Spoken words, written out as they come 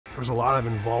There was a lot of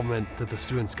involvement that the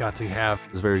students got to have.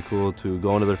 It was very cool to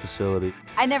go into their facility.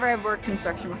 I never have worked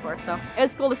construction before, so it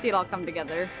was cool to see it all come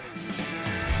together.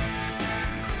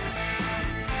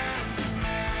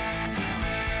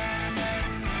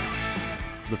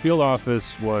 The field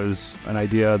office was an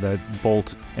idea that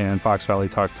Boldt and Fox Valley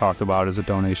talked about as a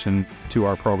donation to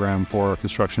our program for a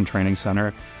construction training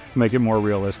center to make it more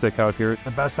realistic out here.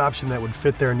 The best option that would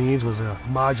fit their needs was a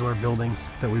modular building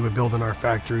that we would build in our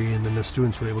factory, and then the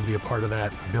students would be able to be a part of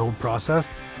that build process.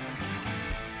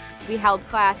 We held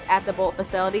class at the Boldt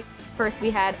facility. First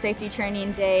we had safety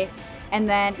training day, and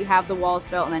then you have the walls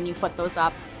built, and then you put those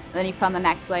up, and then you put on the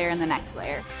next layer and the next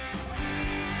layer.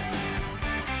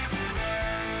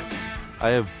 I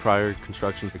have prior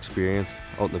construction experience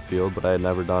out in the field, but I had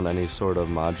never done any sort of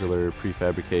modular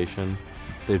prefabrication.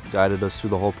 They've guided us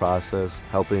through the whole process,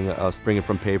 helping us bring it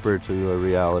from paper to a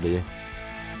reality.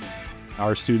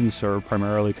 Our students are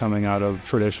primarily coming out of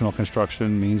traditional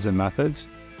construction means and methods,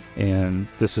 and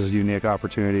this is a unique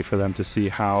opportunity for them to see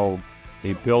how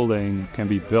a building can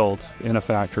be built in a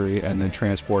factory and then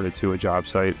transported to a job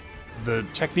site. The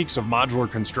techniques of modular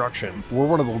construction, we're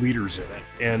one of the leaders in it.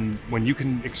 And when you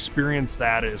can experience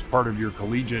that as part of your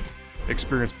collegiate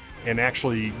experience and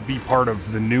actually be part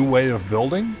of the new way of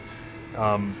building,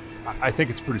 I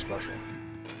think it's pretty special.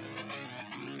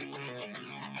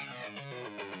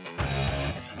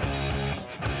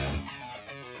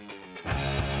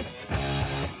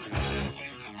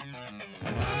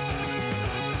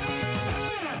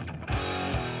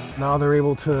 Now they're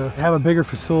able to have a bigger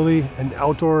facility, an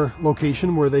outdoor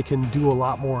location where they can do a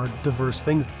lot more diverse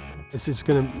things. It's just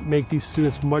going to make these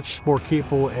students much more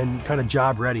capable and kind of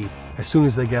job ready as soon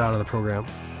as they get out of the program.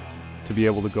 To be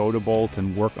able to go to Boldt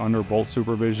and work under Boldt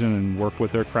supervision and work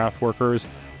with their craft workers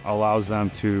allows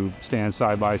them to stand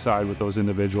side by side with those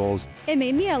individuals. It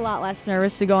made me a lot less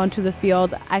nervous to go into the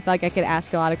field. I felt like I could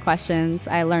ask a lot of questions.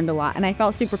 I learned a lot, and I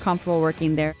felt super comfortable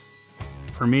working there.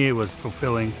 For me, it was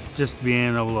fulfilling just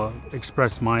being able to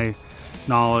express my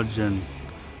knowledge and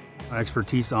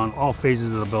expertise on all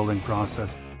phases of the building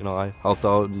process. You know, I helped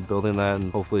out in building that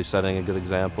and hopefully setting a good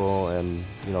example and,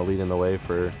 you know, leading the way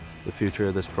for the future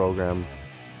of this program.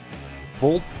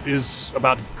 Boldt is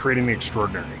about creating the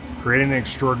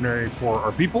extraordinary for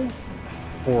our people,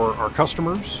 for our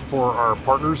customers, for our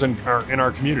partners, and in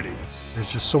our community.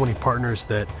 There's just so many partners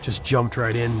that just jumped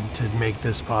right in to make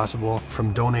this possible,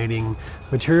 from donating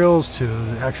materials to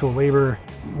the actual labor.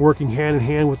 Working hand in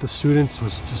hand with the students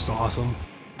was just awesome.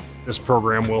 This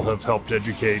program will have helped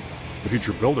educate the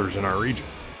future builders in our region.